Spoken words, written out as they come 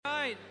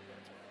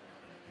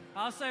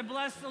I'll say,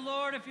 bless the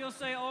Lord. If you'll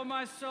say, oh,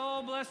 my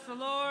soul, bless the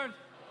Lord.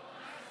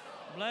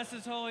 Bless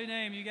his holy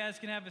name. You guys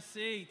can have a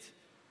seat.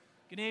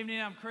 Good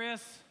evening. I'm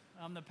Chris.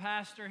 I'm the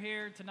pastor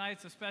here.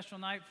 Tonight's a special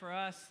night for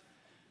us.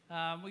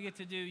 We get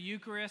to do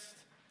Eucharist,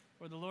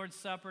 or the Lord's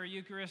Supper.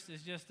 Eucharist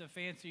is just a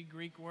fancy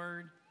Greek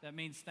word that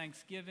means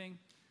thanksgiving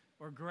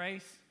or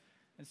grace.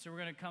 And so we're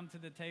going to come to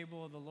the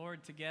table of the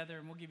Lord together,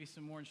 and we'll give you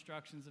some more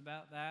instructions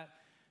about that.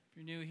 If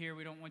you're new here,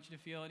 we don't want you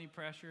to feel any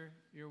pressure.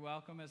 You're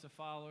welcome as a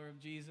follower of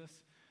Jesus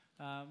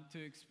to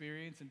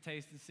experience and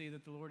taste and see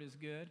that the Lord is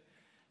good.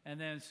 And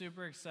then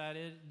super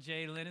excited,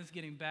 Jay Lynn is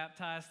getting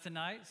baptized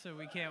tonight, so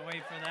we can't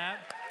wait for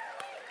that.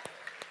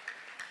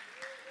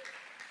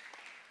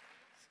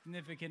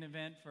 Significant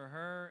event for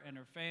her and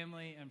her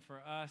family and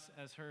for us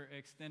as her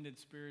extended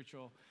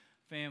spiritual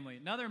family.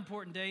 Another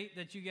important date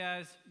that you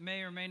guys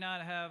may or may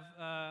not have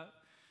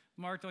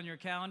marked on your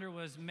calendar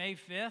was May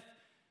 5th,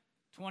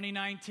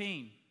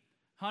 2019.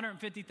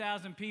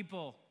 150,000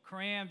 people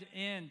crammed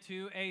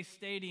into a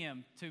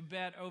stadium to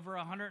bet over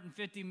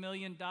 $150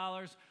 million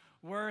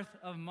worth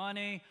of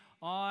money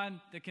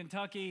on the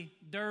Kentucky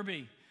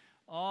Derby,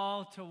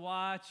 all to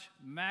watch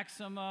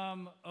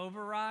Maximum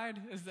Override.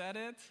 Is that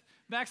it?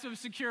 Maximum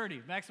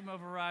Security. Maximum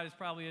Override is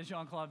probably a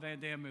Jean-Claude Van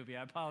Damme movie.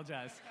 I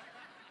apologize.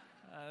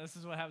 This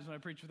is what happens when I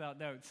preach without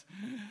notes.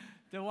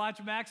 To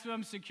watch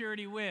Maximum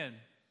Security win,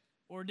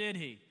 or did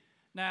he?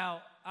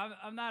 Now,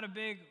 I'm not a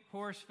big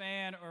horse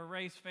fan or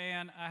race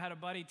fan. I had a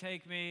buddy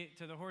take me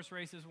to the horse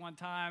races one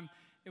time.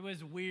 It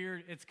was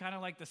weird. It's kind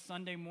of like the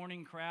Sunday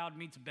morning crowd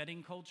meets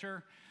betting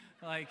culture.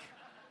 Like,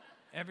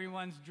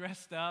 everyone's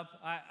dressed up.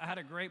 I had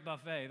a great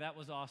buffet. That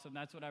was awesome.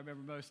 That's what I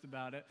remember most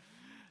about it.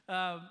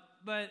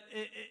 But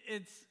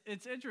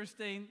it's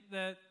interesting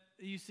that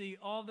you see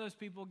all those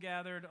people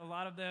gathered, a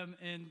lot of them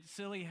in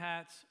silly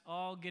hats,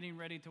 all getting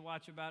ready to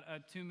watch about a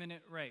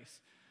 2-minute race.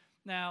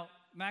 Now,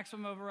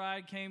 Maximum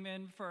Override came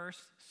in first.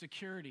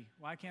 Security.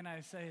 Why can't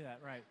I say that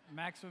right?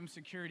 Maximum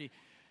Security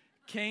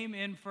came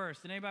in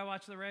first. Did anybody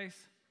watch the race?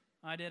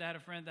 I did. I had a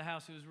friend at the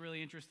house who was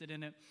really interested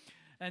in it.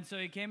 And so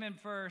he came in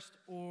first,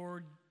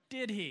 or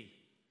did he?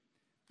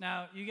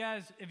 Now, you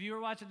guys, if you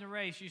were watching the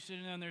race, you should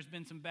have known there's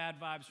been some bad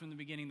vibes from the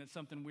beginning that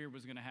something weird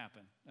was going to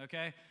happen,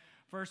 okay?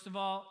 First of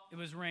all, it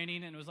was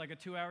raining, and it was like a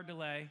 2-hour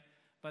delay.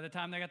 By the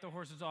time they got the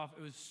horses off,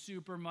 it was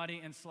super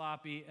muddy and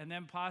sloppy. And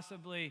then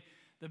possibly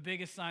the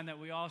biggest sign that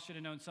we all should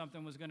have known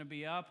something was going to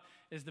be up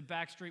is the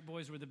Backstreet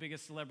Boys were the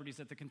biggest celebrities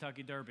at the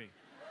Kentucky Derby.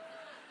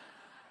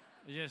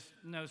 You just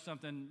know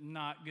something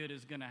not good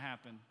is going to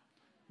happen.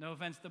 No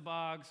offense to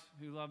Boggs,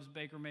 who loves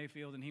Baker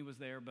Mayfield, and he was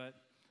there, but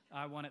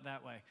I want it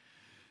that way.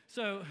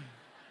 So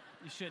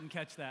you shouldn't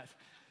catch that.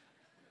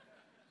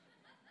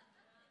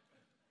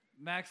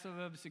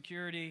 Maximum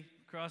Security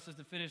crosses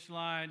the finish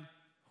line.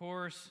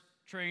 Horse,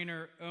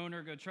 trainer,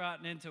 owner go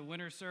trotting into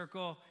winner's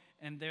circle,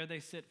 and there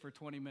they sit for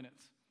 20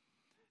 minutes.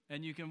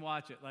 And you can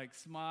watch it, like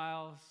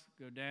smiles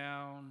go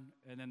down,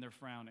 and then they're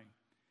frowning.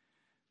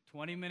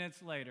 20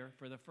 minutes later,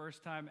 for the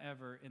first time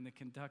ever in the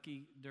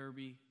Kentucky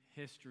Derby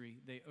history,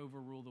 they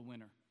overrule the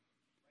winner.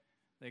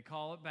 They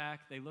call it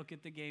back, they look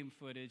at the game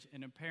footage,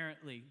 and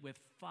apparently with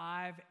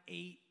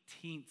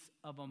 5/18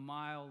 of a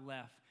mile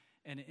left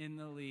and in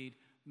the lead,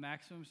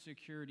 Maximum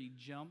Security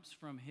jumps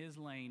from his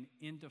lane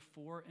into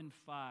 4 and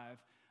 5,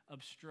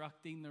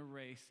 obstructing the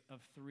race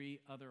of 3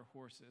 other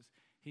horses.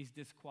 He's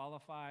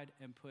disqualified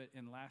and put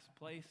in last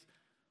place.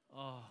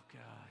 Oh,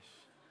 gosh.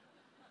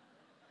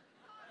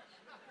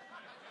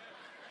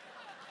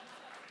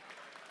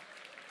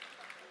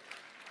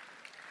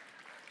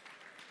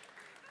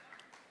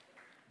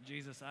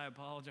 Jesus, I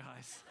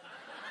apologize.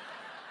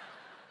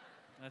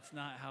 That's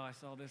not how I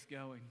saw this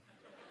going.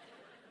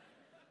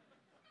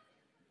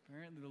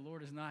 Apparently, the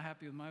Lord is not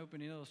happy with my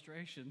opening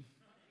illustration.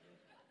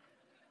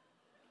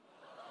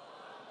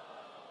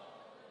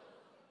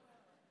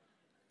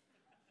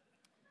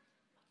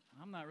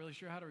 I'm not really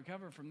sure how to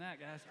recover from that,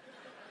 guys.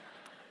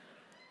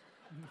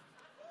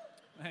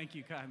 Thank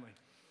you kindly.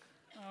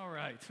 All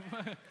right.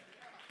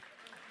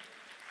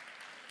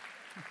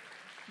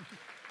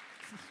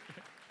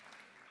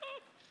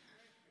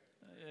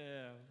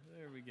 Yeah,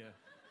 there we go.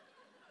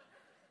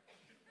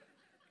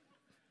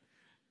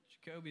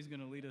 Jacoby's going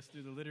to lead us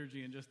through the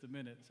liturgy in just a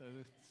minute, so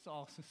it's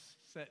all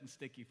set and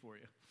sticky for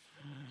you.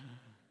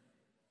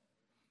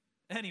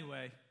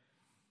 Anyway,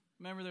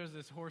 remember there's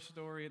this horse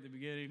story at the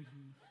beginning?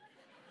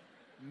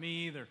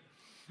 Me either.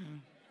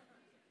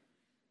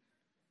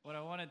 What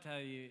I want to tell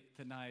you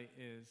tonight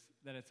is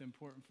that it's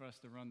important for us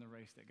to run the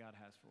race that God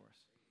has for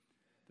us.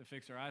 To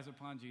fix our eyes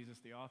upon Jesus,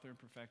 the author and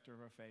perfecter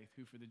of our faith,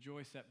 who for the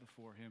joy set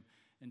before him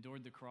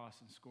endured the cross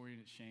and scorning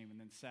its shame and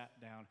then sat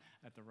down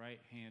at the right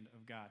hand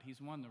of God.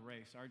 He's won the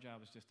race. Our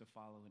job is just to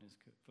follow in his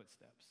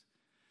footsteps.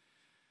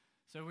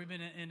 So we've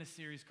been in a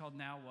series called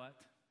Now What?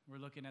 We're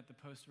looking at the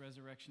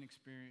post-resurrection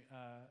experience.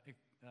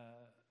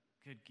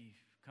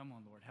 Come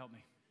on, Lord, help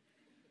me.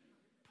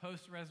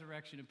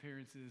 Post-resurrection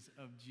appearances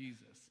of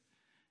Jesus.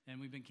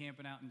 And we've been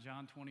camping out in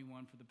John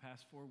 21 for the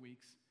past 4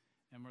 weeks.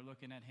 And we're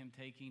looking at him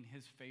taking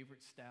his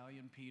favorite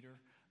stallion, Peter,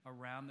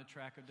 around the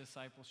track of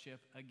discipleship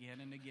again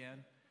and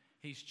again.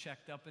 He's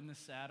checked up in the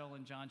saddle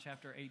in John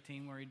chapter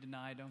 18 where he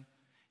denied him.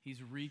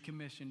 He's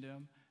recommissioned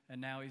him, and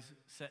now he's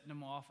setting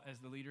him off as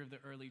the leader of the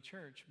early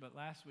church. But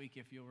last week,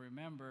 if you'll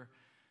remember,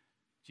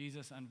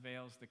 Jesus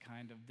unveils the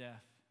kind of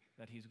death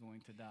that he's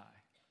going to die,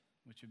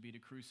 which would be to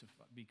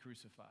be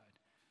crucified.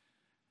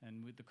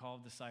 And with the call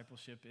of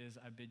discipleship is,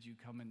 I bid you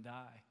come and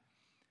die.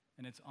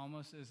 And it's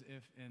almost as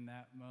if in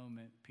that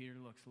moment, Peter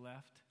looks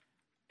left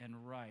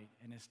and right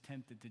and is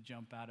tempted to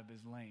jump out of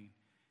his lane.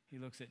 He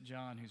looks at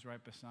John, who's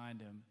right beside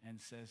him, and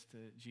says to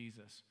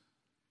Jesus,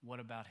 what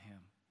about him?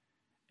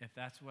 If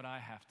that's what I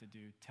have to do,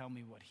 tell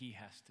me what he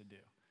has to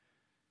do.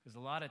 Because a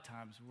lot of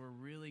times we're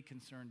really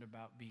concerned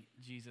about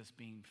Jesus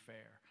being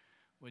fair.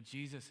 What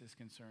Jesus is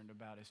concerned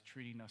about is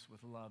treating us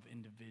with love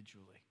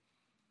individually.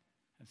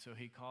 And so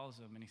he calls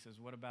him and he says,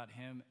 what about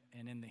him?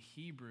 And in the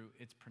Hebrew,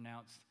 it's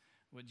pronounced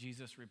what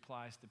Jesus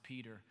replies to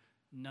Peter,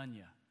 none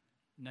ya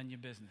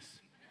business.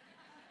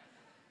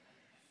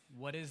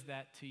 What is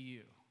that to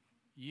you?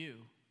 You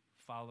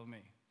follow me.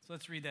 So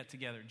let's read that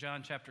together.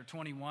 John chapter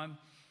 21, and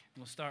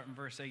we'll start in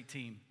verse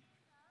 18.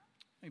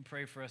 Let me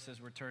pray for us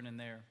as we're turning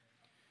there.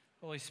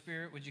 Holy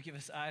Spirit, would you give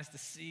us eyes to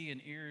see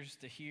and ears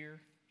to hear?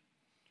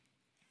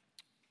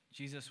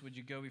 Jesus, would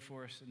you go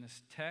before us in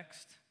this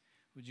text?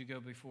 Would you go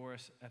before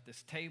us at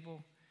this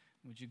table?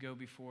 Would you go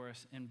before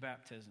us in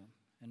baptism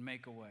and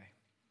make a way?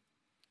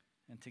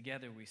 And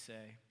together we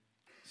say,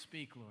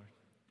 speak, Lord.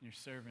 Your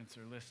servants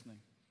are listening.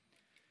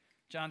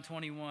 John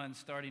 21,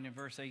 starting in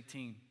verse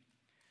 18.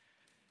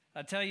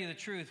 I tell you the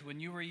truth, when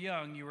you were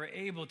young, you were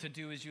able to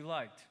do as you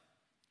liked.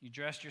 You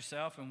dressed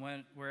yourself and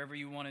went wherever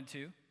you wanted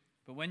to.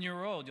 But when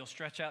you're old, you'll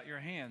stretch out your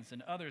hands,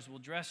 and others will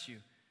dress you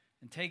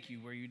and take you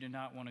where you do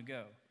not want to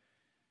go.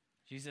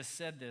 Jesus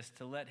said this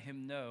to let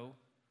him know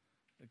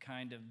the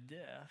kind of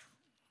death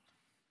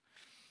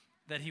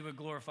that he would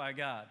glorify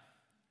God.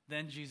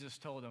 Then Jesus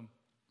told him,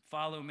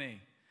 follow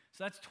me.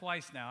 So that's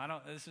twice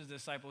now. This is the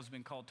disciple who's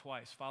been called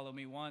twice. Follow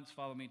me once,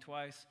 follow me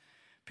twice.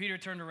 Peter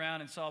turned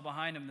around and saw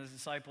behind him the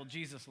disciple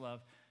Jesus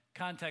loved.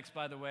 Context,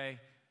 by the way,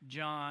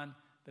 John,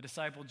 the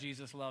disciple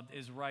Jesus loved,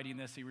 is writing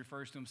this. He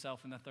refers to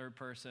himself in the third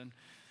person.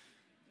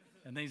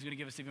 And then he's going to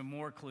give us even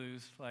more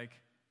clues, like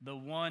the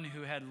one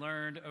who had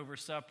learned over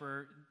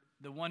supper,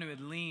 the one who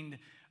had leaned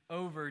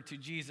over to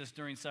Jesus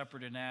during supper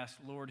and asked,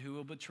 Lord, who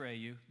will betray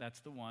you?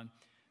 That's the one.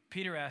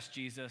 Peter asked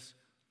Jesus,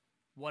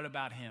 what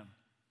about him?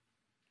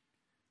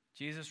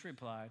 Jesus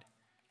replied,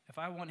 if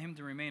I want him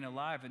to remain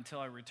alive until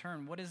I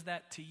return, what is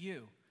that to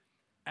you?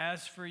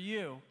 As for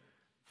you,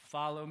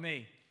 follow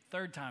me.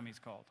 Third time he's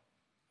called.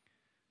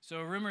 So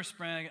a rumor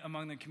sprang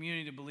among the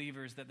community of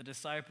believers that the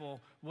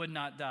disciple would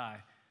not die.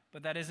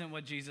 But that isn't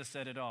what Jesus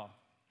said at all.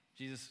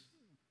 Jesus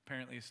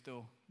apparently is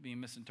still being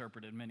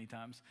misinterpreted many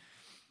times.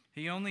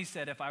 He only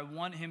said, if I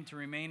want him to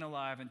remain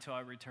alive until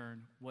I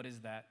return, what is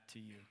that to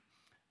you?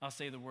 I'll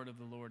say the word of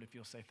the Lord if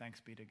you'll say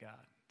thanks be to God.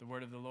 The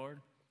word of the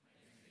Lord.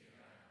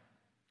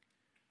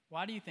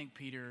 Why do you think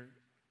Peter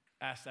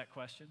asked that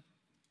question?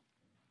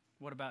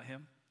 What about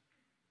him?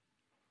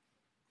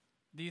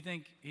 Do you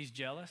think he's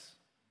jealous?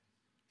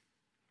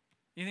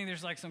 Do you think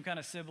there's like some kind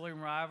of sibling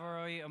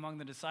rivalry among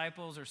the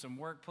disciples or some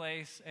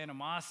workplace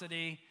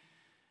animosity?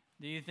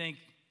 Do you think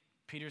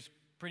Peter's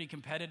pretty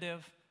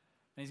competitive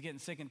and he's getting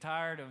sick and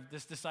tired of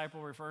this disciple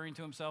referring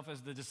to himself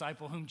as the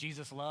disciple whom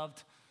Jesus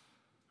loved?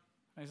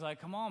 And he's like,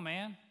 come on,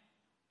 man.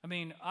 I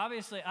mean,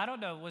 obviously, I don't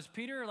know. Was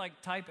Peter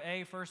like type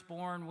A,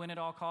 firstborn, win at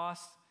all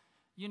costs?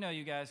 You know,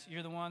 you guys,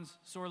 you're the ones,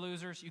 sore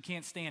losers. You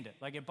can't stand it.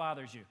 Like, it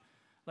bothers you.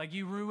 Like,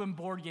 you ruin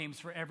board games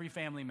for every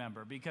family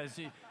member because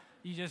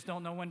you just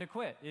don't know when to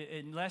quit.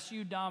 Unless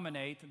you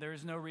dominate,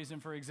 there's no reason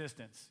for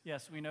existence.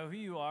 Yes, we know who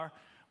you are.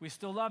 We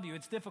still love you.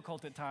 It's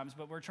difficult at times,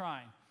 but we're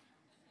trying.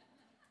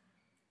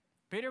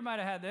 Peter might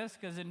have had this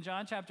because in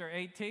John chapter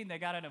 18, they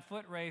got in a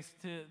foot race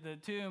to the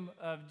tomb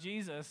of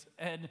Jesus,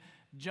 and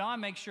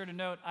John makes sure to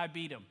note, I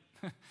beat him.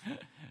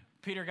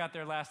 Peter got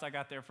there last, I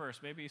got there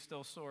first. Maybe he's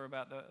still sore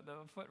about the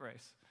foot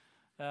race.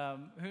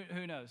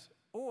 Who knows?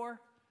 Or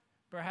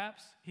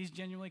perhaps he's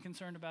genuinely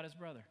concerned about his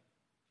brother.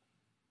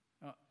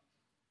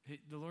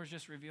 The Lord's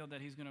just revealed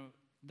that he's going to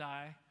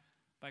die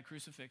by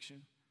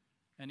crucifixion,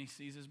 and he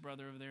sees his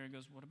brother over there and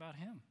goes, what about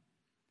him?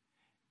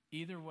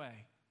 Either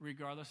way,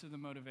 regardless of the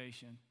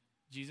motivation,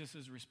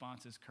 Jesus'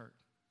 response is curt.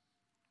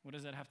 What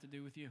does that have to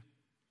do with you?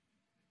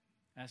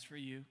 As for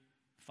you,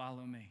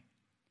 follow me.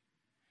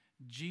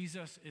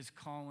 Jesus is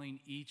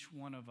calling each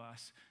one of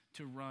us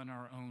to run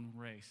our own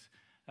race.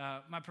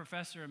 My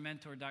professor and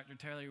mentor, Dr.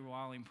 Terry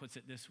Walling, puts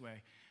it this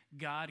way.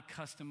 God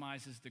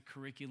customizes the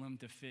curriculum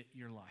to fit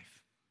your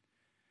life.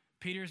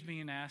 Peter's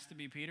being asked to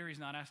be Peter. He's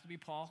not asked to be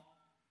Paul.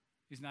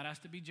 He's not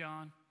asked to be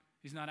John.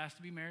 He's not asked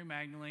to be Mary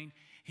Magdalene.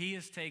 He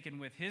is taken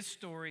with his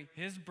story,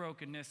 his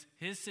brokenness,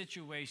 his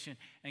situation,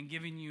 and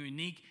giving you a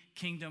unique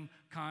kingdom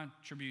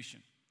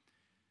contribution.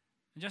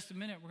 In just a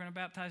minute, we're going to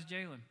baptize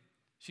Jalen.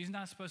 She's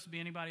not supposed to be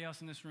anybody else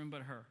in this room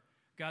but her.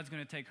 God's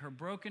going to take her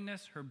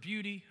brokenness, her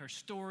beauty, her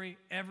story,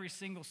 every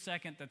single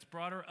second that's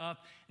brought her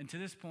up and to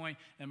this point,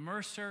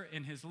 immerse her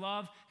in his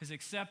love, his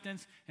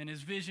acceptance, and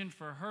his vision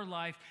for her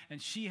life.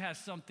 And she has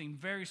something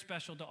very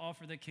special to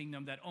offer the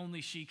kingdom that only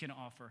she can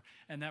offer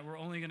and that we're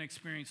only going to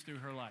experience through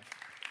her life.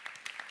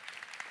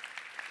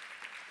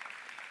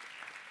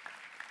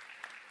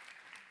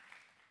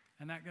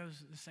 And that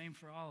goes the same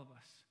for all of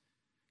us.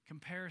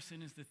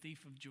 Comparison is the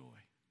thief of joy.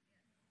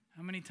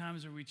 How many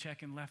times are we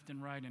checking left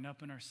and right and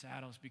up in our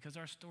saddles because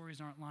our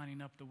stories aren't lining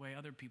up the way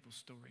other people's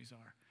stories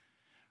are?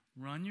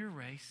 Run your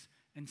race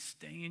and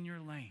stay in your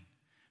lane.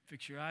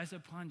 Fix your eyes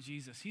upon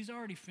Jesus. He's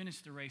already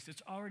finished the race.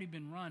 It's already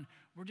been run.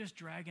 We're just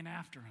dragging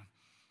after him.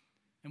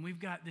 And we've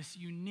got this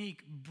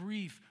unique,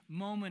 brief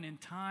moment in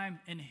time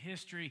and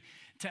history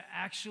to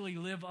actually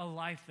live a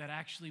life that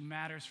actually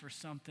matters for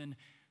something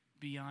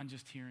beyond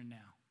just here and now.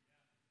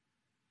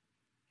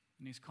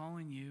 And he's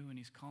calling you and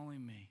he's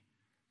calling me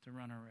to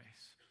run a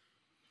race.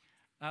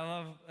 I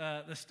love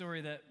the story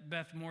that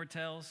Beth Moore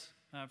tells.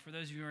 For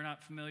those of you who are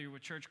not familiar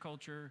with church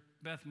culture,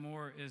 Beth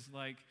Moore is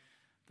like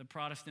the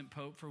Protestant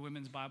Pope for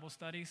women's Bible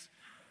studies.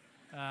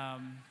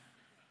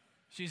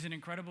 She's an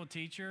incredible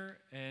teacher.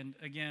 And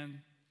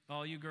again,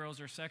 all you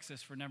girls are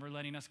sexist for never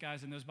letting us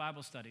guys in those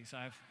Bible studies.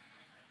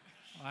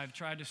 I've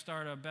tried to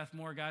start a Beth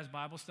Moore guys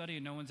Bible study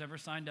and no one's ever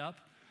signed up.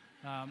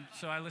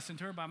 So I listen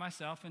to her by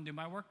myself and do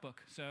my workbook.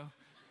 So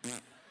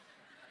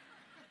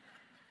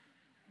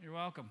you're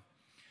welcome.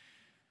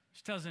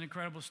 She tells an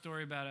incredible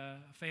story about a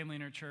family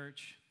in her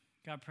church.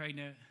 Got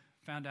pregnant,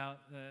 found out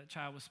the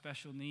child with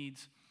special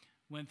needs,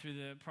 went through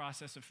the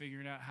process of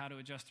figuring out how to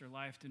adjust their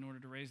life in order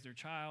to raise their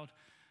child,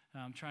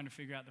 trying to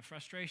figure out the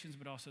frustrations,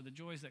 but also the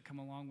joys that come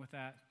along with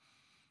that.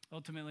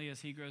 Ultimately, as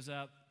he grows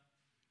up,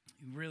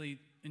 he really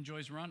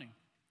enjoys running.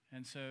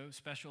 And so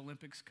Special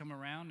Olympics come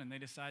around, and they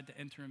decide to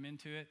enter him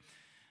into it.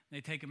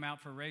 They take him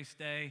out for race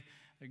day.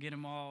 They get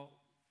him all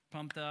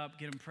pumped up,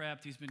 get him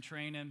prepped. He's been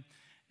training,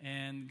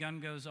 and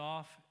gun goes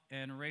off,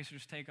 and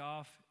racers take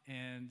off.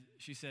 And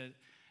she said,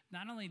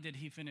 not only did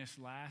he finish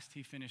last,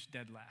 he finished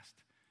dead last.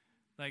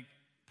 Like,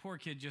 poor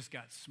kid just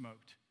got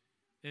smoked.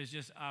 It's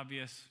just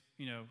obvious,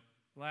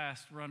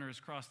 last runners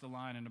crossed the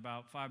line, and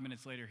about 5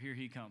 minutes later, here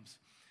he comes.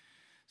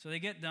 So they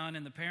get done,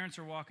 and the parents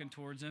are walking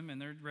towards him,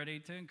 and they're ready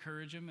to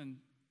encourage him and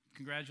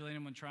congratulate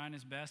him on trying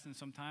his best, and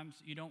sometimes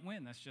you don't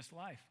win. That's just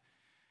life.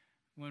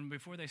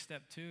 Before they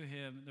stepped to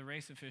him, the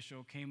race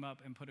official came up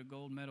and put a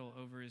gold medal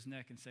over his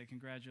neck and said,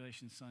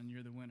 "Congratulations, son,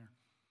 you're the winner."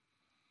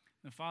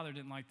 The father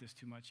didn't like this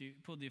too much. He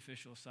pulled the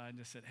official aside and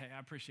just said, "Hey, I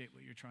appreciate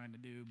what you're trying to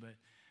do, but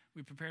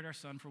we prepared our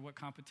son for what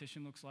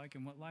competition looks like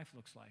and what life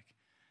looks like.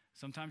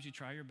 Sometimes you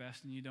try your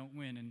best and you don't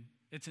win, and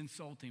it's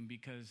insulting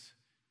because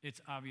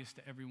it's obvious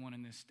to everyone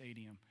in this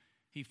stadium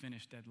he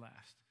finished dead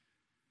last."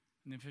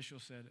 And the official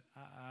said,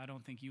 I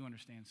don't think you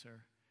understand,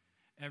 sir.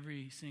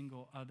 Every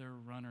single other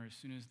runner, as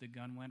soon as the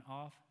gun went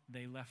off,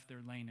 they left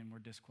their lane and were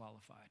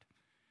disqualified.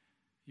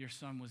 Your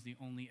son was the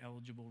only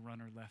eligible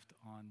runner left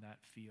on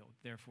that field.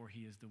 Therefore,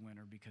 he is the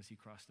winner because he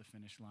crossed the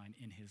finish line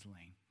in his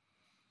lane.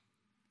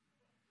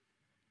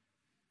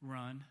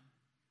 Run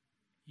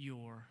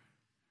your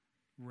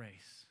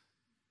race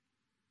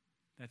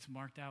that's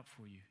marked out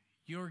for you.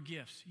 Your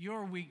gifts,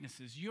 your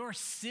weaknesses, your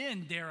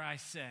sin, dare I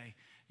say,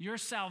 your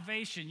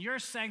salvation, your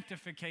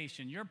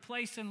sanctification, your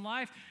place in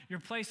life, your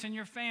place in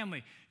your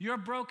family, your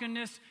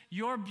brokenness,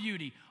 your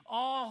beauty,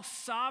 all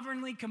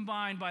sovereignly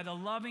combined by the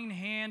loving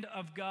hand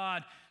of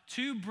God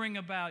to bring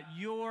about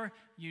your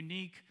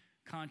unique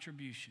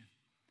contribution.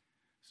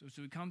 So as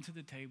we come to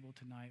the table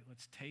tonight,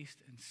 let's taste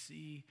and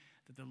see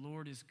that the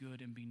Lord is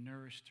good and be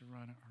nourished to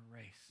run our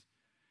race.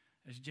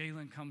 As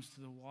Jalen comes to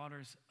the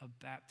waters of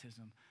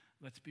baptism,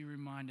 let's be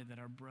reminded that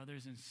our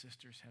brothers and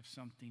sisters have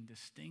something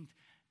distinct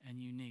and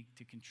unique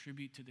to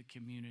contribute to the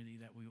community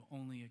that we will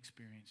only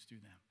experience through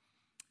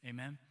them.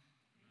 Amen?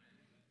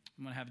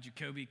 I'm going to have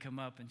Jacoby come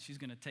up, and she's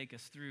going to take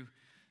us through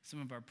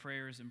some of our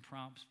prayers and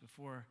prompts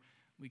before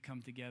we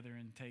come together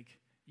and take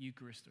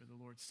Eucharist or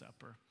the Lord's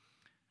Supper.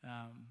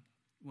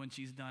 When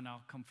she's done,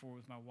 I'll come forward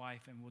with my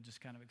wife, and we'll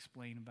just kind of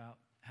explain about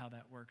how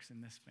that works in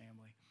this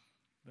family.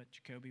 But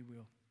Jacoby,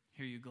 we'll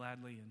hear you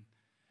gladly, and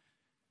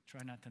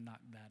try not to knock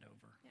that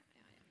over. Yeah.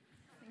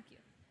 Thank you.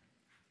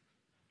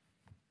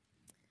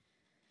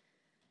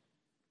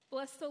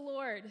 Bless the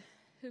Lord,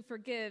 who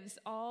forgives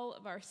all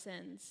of our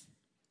sins.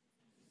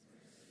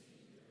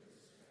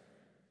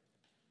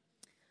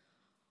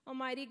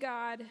 Almighty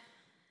God,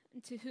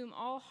 to whom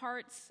all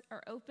hearts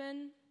are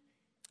open,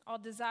 all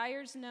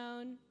desires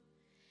known,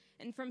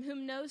 and from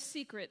whom no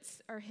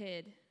secrets are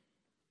hid,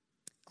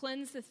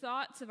 cleanse the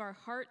thoughts of our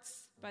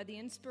hearts by the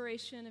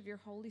inspiration of your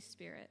Holy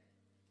Spirit,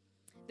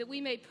 that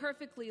we may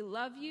perfectly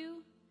love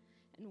you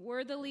and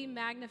worthily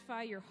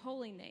magnify your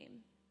holy name,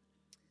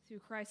 through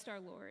Christ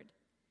our Lord.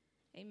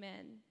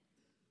 Amen.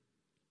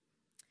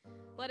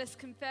 Let us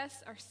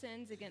confess our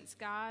sins against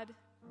God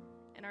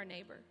and our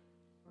neighbor.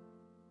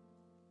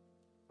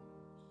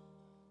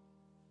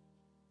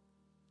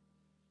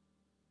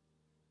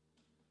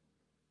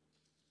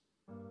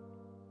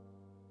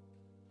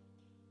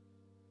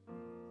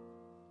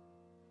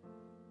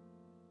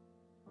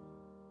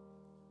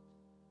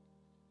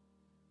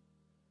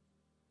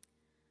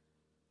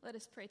 Let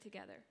us pray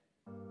together.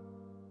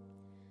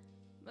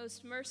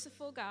 Most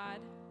merciful God,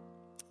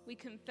 we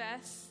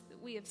confess that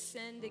we have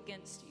sinned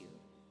against you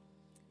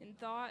in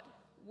thought,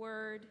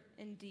 word,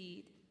 and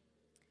deed,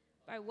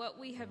 by what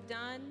we have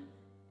done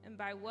and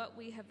by what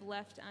we have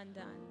left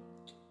undone.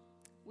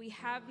 We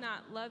have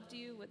not loved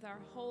you with our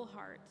whole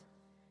heart.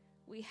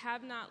 We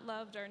have not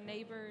loved our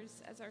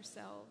neighbors as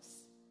ourselves.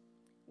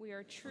 We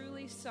are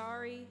truly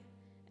sorry,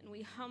 and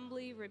we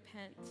humbly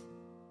repent.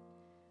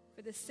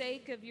 For the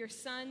sake of your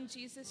Son,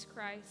 Jesus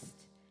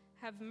Christ,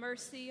 have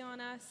mercy on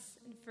us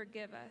and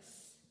forgive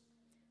us,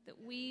 that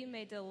we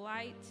may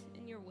delight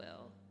in your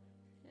will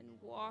and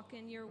walk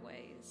in your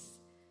ways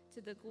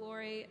to the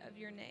glory of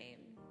your name.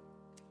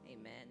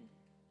 Amen.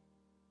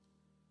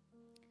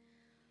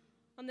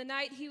 On the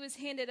night he was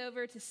handed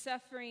over to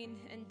suffering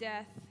and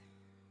death,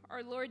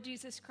 our Lord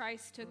Jesus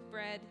Christ took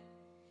bread,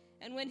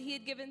 and when he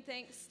had given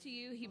thanks to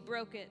you, he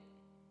broke it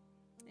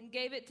and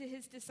gave it to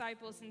his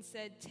disciples and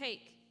said,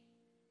 "Take,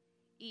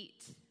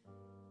 eat.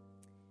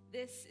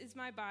 This is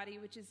my body,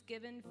 which is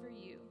given for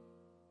you.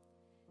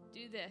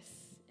 Do this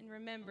in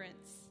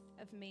remembrance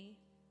of me."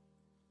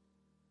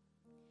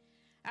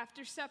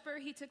 After supper,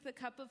 he took the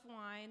cup of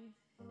wine,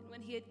 and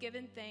when he had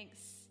given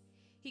thanks,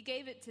 he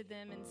gave it to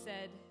them and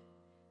said,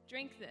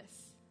 "Drink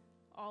this,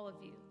 all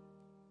of you.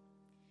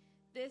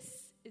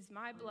 This is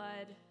my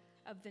blood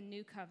of the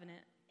new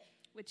covenant,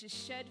 which is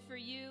shed for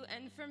you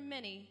and for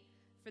many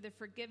for the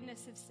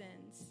forgiveness of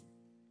sins.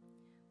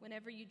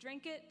 Whenever you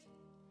drink it,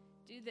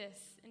 do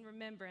this in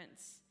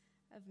remembrance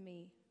of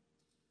me."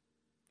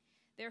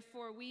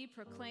 Therefore, we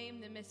proclaim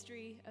the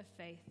mystery of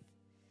faith.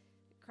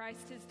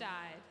 Christ has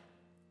died.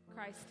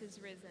 Christ has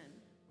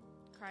risen.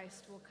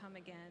 Christ will come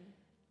again.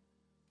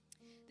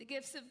 The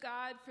gifts of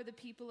God for the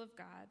people of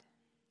God.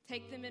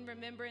 Take them in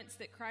remembrance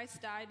that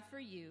Christ died for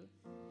you,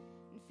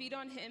 and feed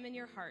on him in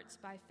your hearts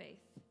by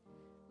faith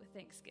with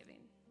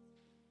thanksgiving.